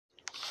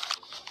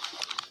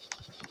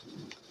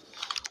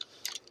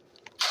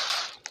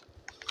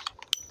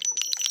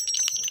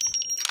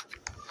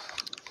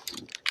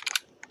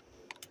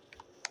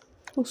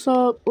What's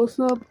up? What's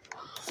up?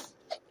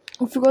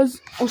 If you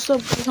guys, what's up?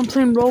 I'm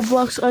playing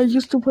Roblox. I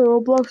used to play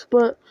Roblox,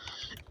 but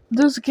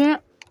this game,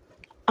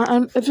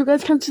 if you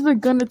guys can't see the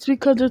gun, it's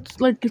because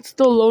it's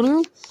still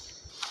loading.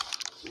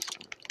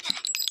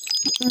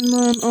 And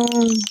then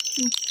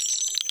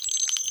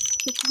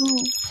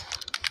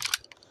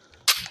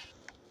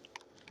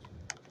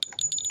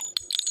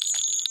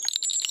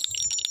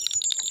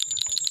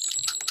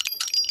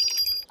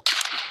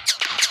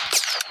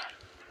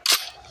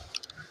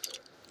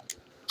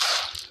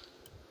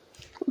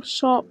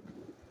shop.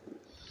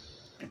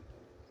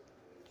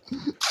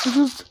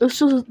 It's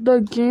just the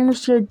game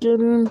is just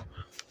getting,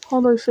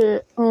 how do I say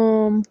it?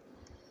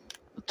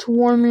 It's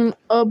warming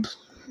up.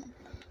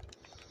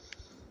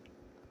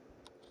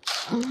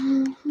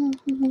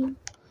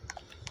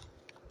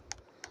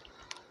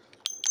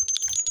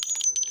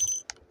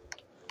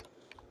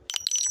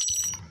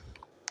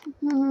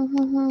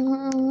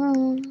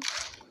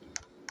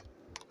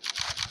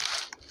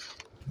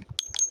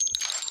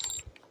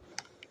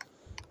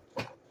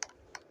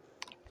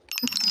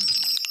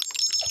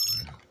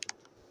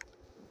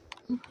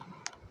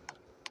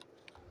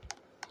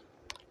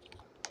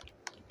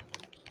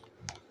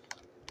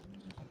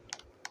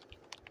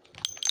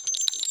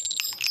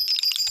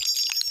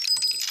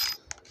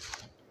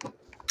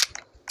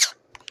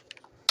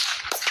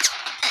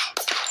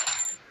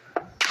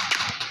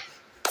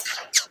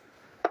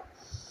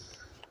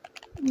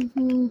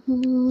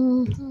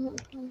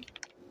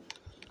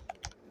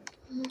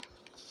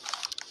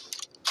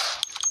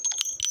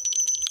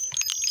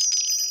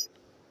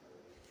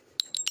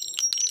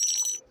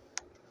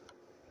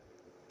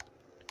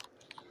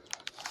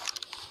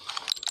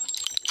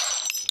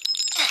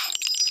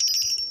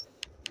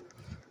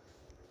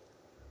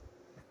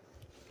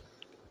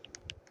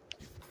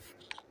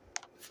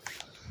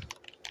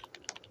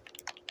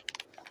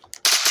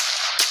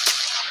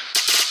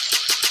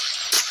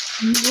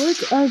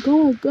 What? I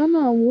got a gun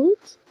now,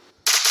 what?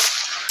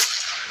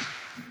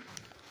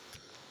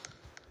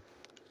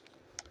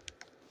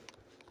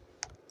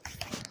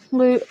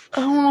 Wait,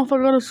 I don't know if I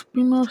got a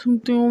spin or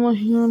something on my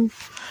hand.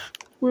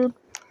 Weird.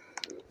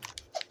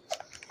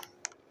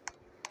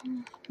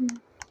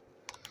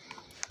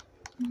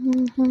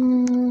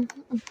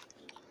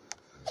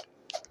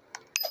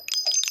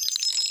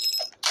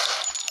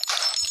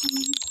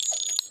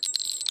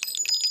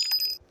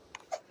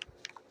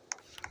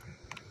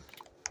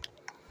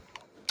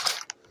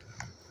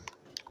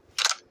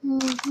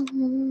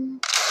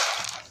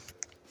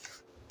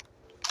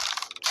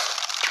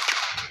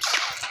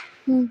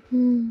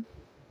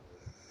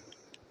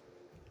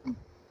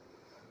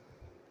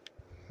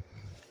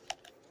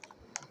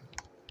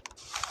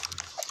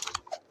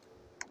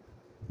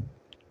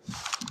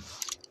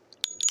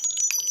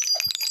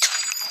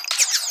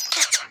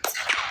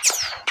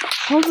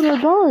 How did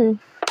I die?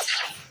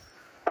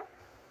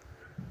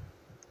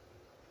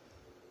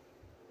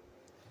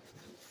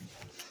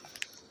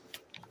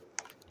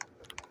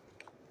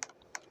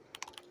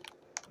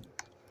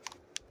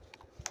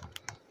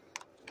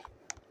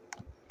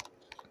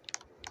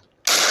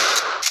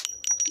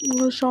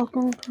 What a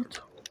shotgun.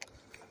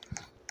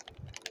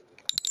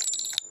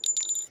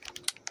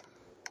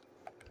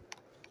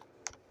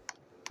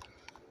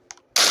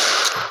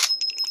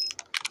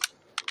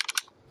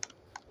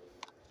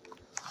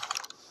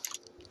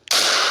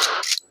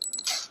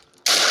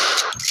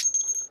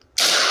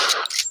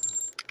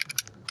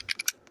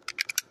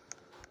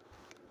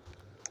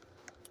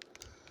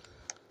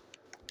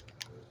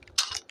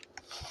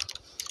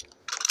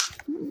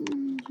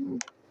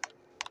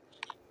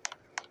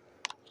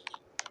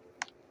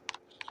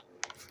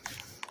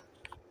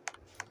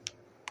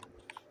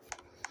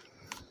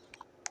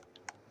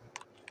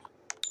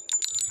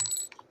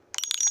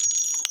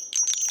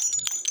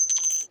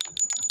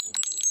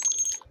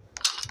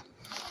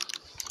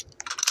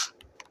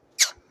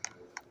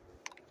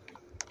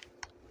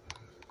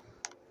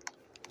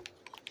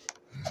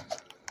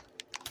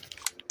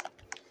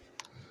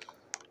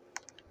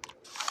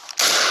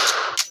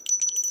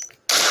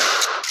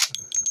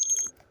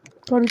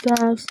 Sorry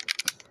guys.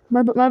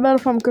 My bad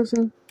if I'm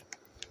cussing.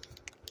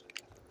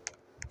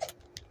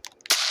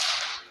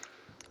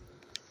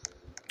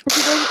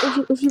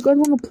 If you guys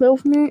want to play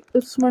with me,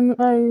 it's my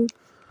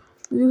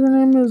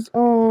username is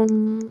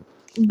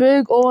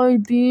big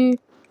OID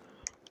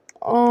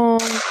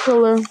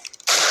killer.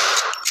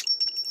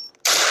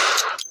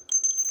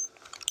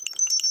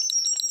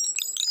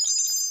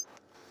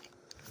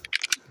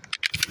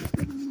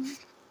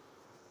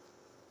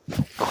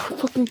 I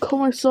fucking cut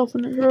myself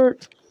and it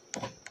hurt.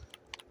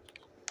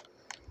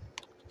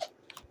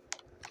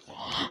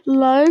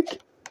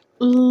 Like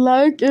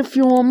if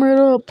you want me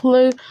to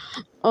play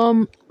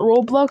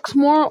Roblox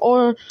more,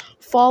 or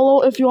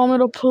follow if you want me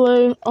to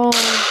play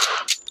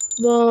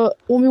the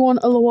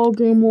 1v1 LOL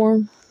game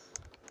more.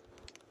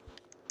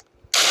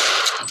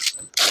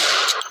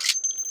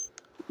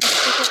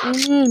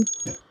 Amen.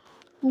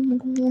 Oh my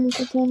god.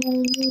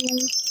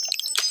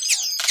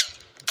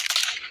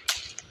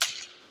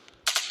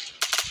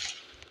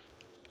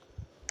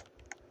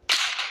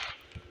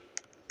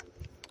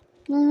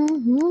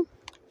 Mm-hmm.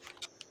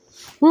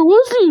 Where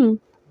was he?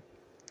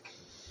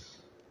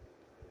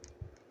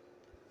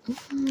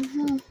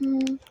 Mm-hmm.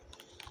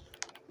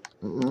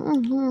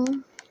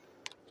 Mm-hmm.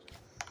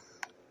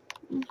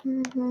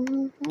 Mm-hmm.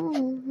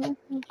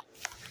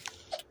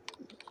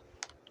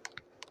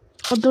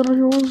 I thought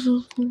he was.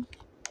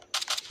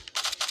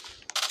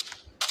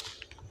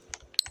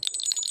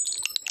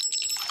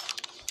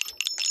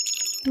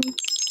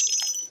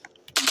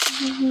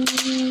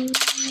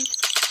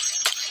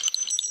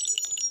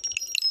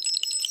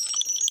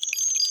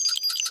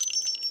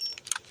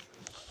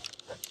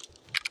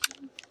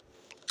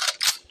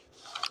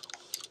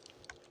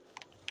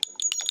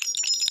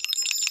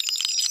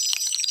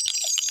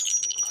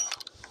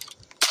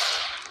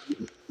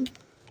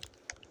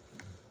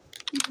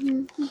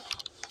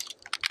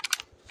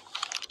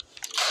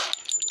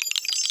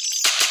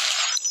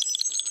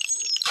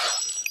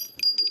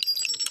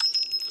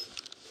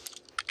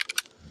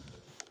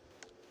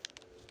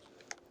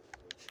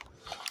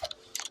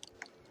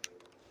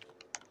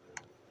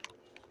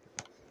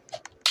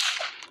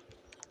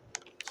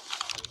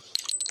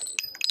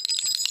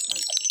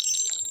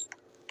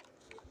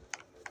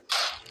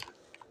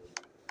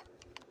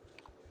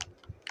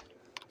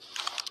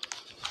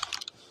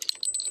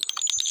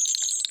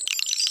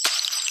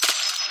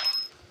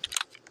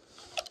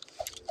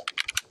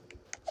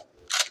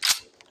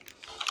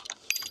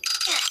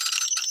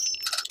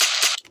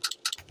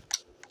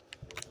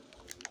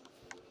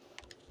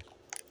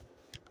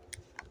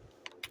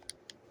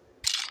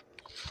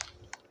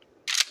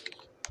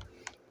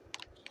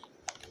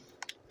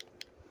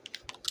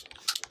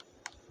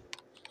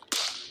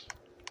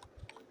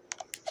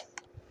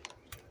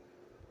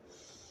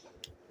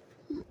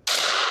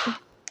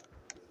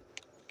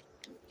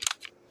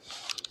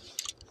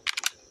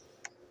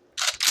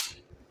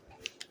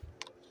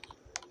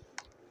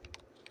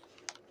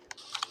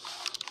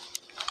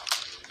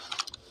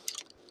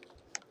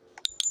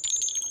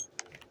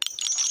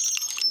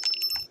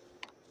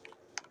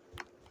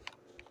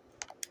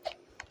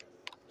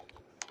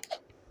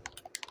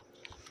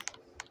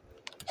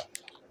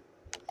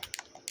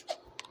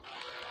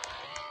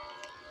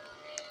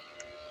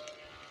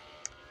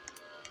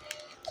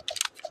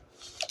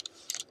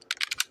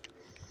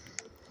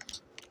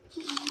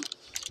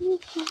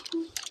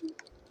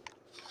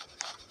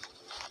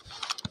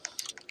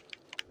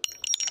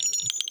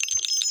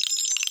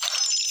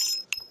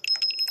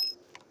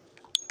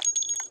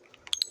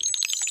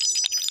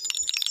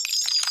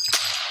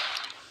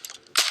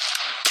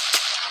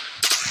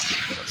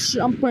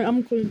 Shit, I'm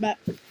coming back.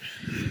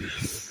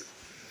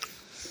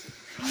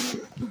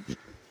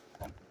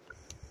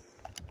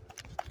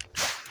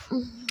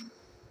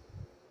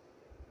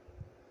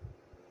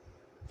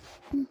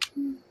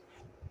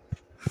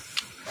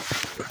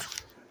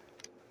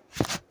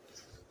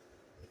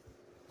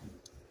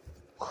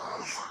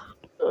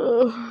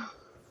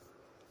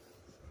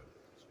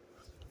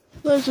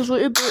 Let's just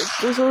wait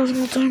this every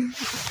single time.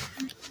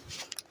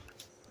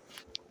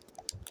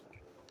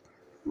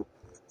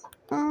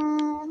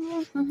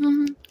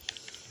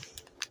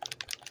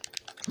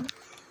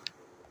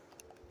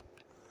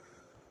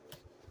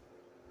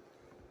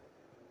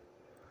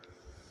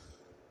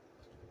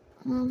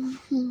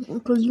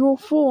 Because you're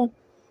full.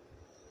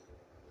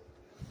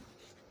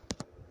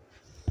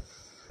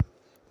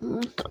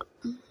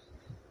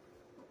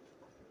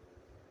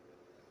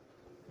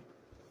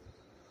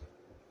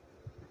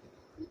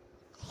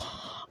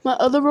 My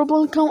other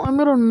Roblox account, I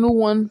made a new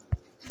one.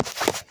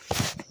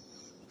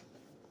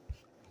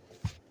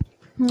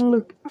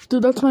 Look,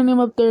 dude, that's my name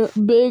up there.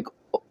 Big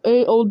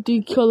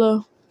AOD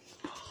Killer.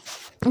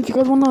 If you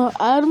guys wanna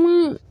add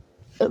me,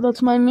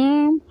 that's my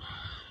name.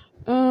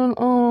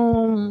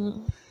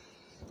 And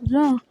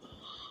yeah,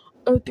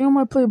 I think I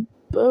might play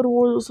Bed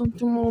Wars or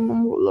something. I don't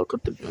know. Look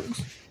at the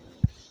games.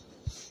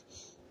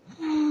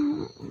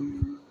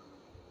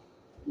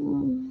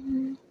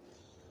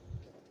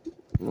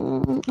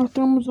 I think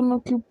I'm just gonna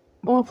keep.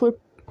 I'm gonna play.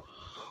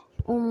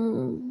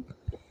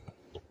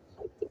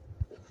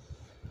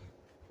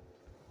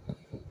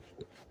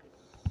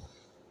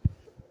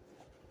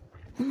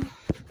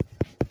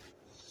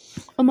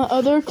 On my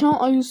other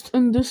account, I used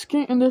in this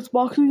game, in this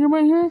boxing game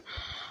right here,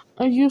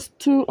 I used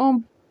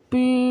to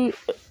be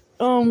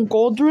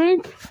gold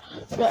rank.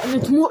 Yeah, and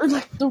it's more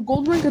like the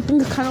gold rank. I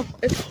think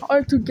it's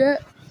hard to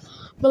get,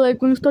 but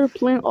like when you start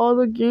playing all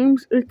the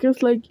games, it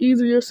gets like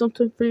easier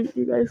sometimes for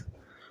you guys.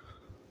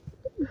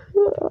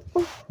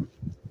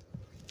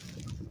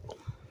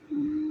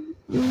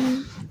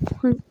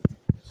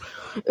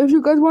 If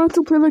you guys wanted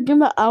to play the game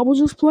that I was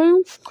just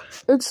playing,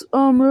 it's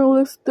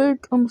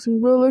realistic. I'm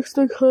saying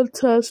realistic hood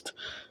test.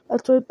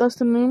 That's right. That's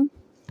the name.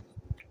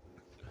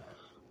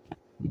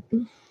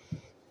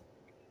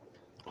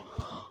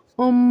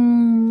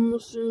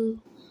 Let's see.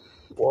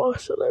 What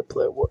should I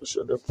play? What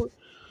should I play?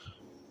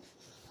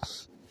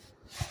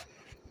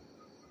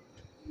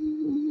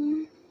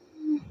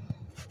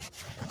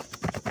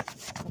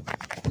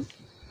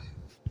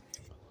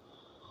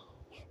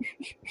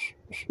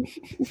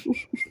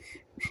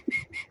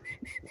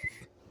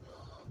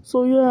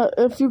 So yeah,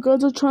 if you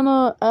guys are trying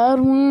to add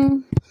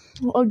me,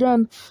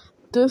 again,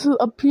 this is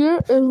up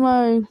here is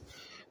my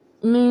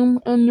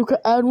name, and you can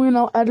add me, and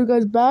I'll add you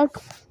guys back.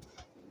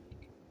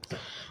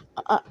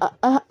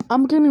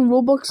 I'm getting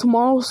Robux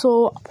tomorrow,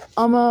 so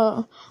I'm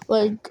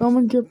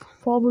gonna get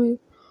probably.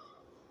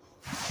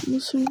 Let me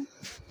see.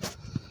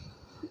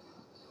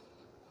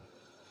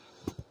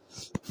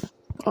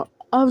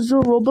 I have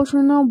 0 Robux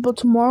right now, but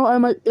tomorrow I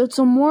might get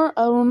some more.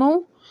 I don't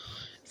know.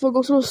 If I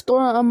go to the store,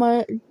 I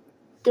might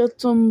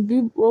get some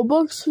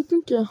Robux. I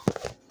think, yeah.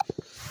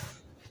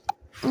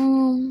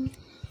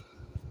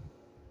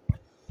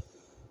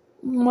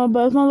 My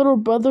bad. My little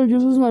brother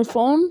uses my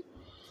phone.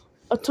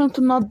 I tend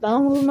to not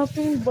download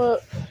nothing,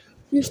 but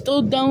he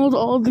still downloads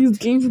all these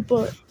games.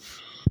 But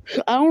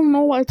I don't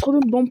know. I told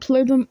him don't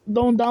play them,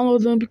 don't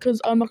download them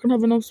because I'm not gonna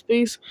have enough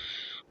space.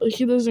 But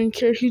he doesn't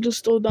care. He just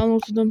still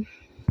downloads them.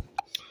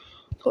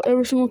 So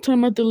every single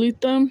time I delete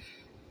them,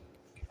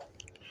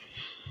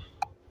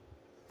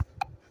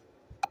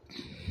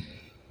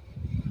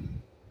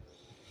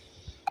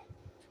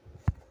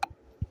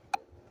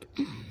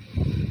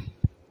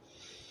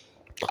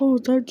 oh,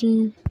 that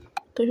game.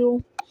 What the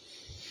hell?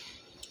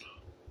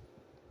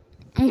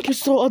 Okay,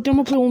 so I think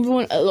I'm gonna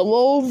play 1v1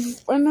 LOL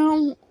right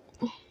now.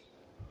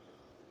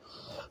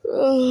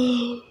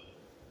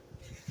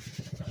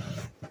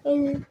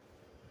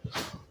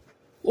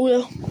 Oh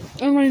yeah,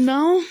 and right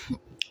now,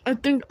 I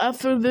think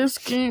after this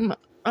game,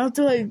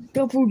 after like a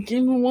couple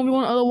games in 1v1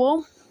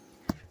 LOL,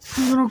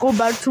 I'm gonna go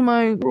back to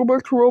my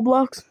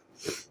Roblox.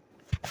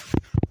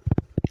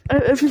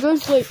 If you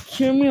guys like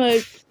hear me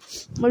like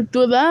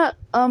do that,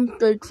 I'm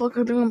like fuck.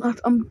 I think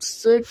I'm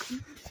sick.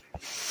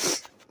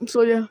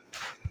 So yeah,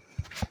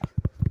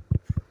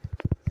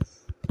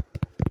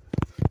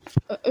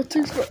 it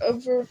takes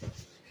forever.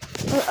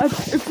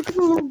 It's because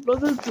my little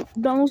brother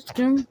downloads the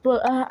game,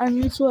 but I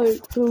need to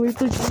like delete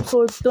the game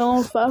so it's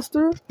down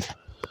faster.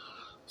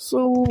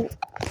 So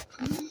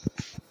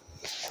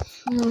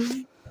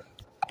the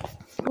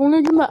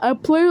only game that I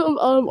play out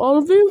of all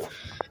of these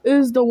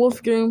is the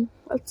Wolf game.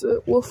 That's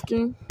it, Wolf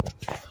game.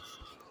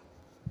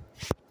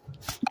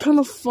 Kind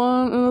of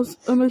fun, and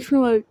it makes me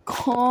like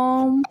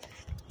calm.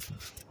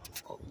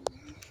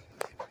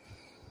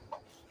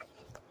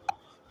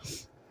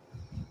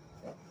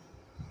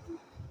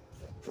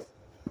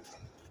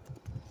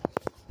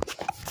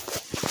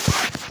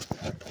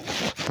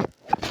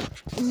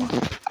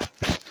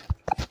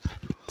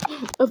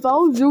 If I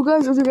was you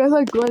guys, if you guys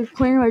like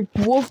playing like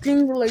Wolf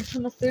games or like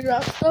trying to figure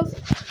out stuff,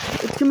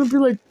 it's gonna be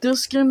like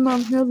this game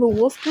down here, the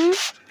Wolf game.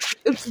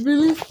 It's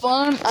really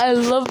fun. I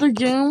love the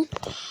game.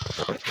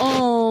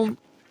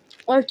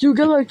 Like you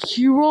get like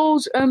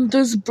heroes, and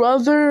his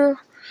brother,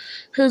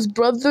 he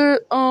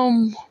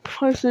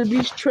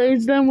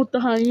trades them with the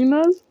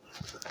hyenas,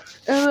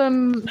 and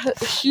then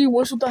he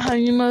works with the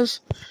hyenas,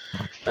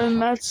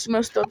 and that's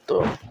messed up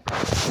though.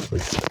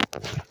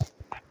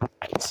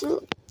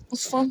 So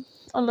it's fun.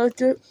 I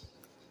like it.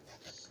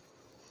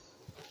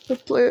 I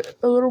play it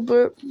a little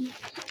bit,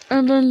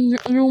 and then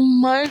you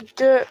might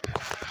get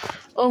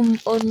a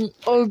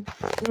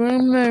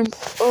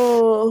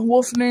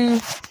wolf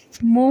named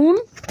Moon,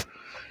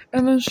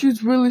 and then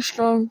she's really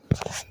strong.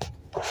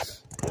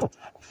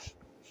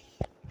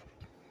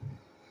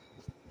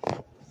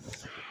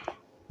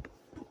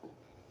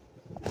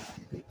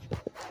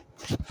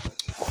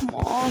 Come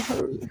on,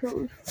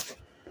 hurry.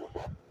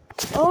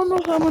 I don't know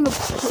how I'm gonna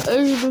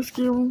play this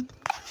game.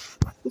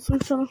 This is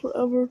taking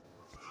forever.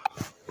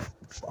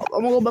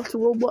 I'm gonna go back to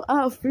Roblox.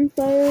 I have Free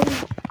Fire.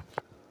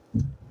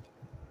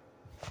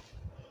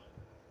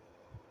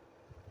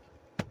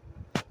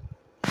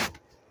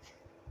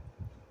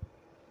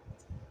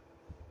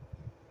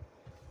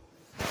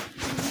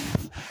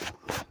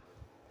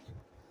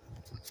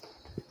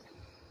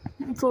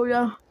 So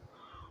yeah.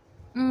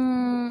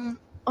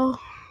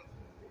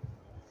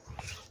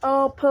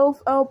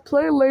 I'll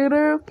play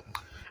later.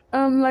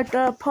 Like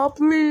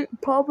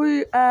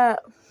probably at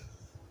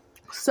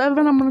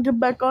 7, I'm gonna get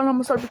back on. I'm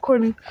gonna start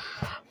recording.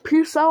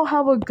 Peace out.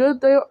 Have a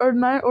good day or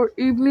night or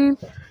evening.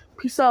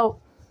 Peace out.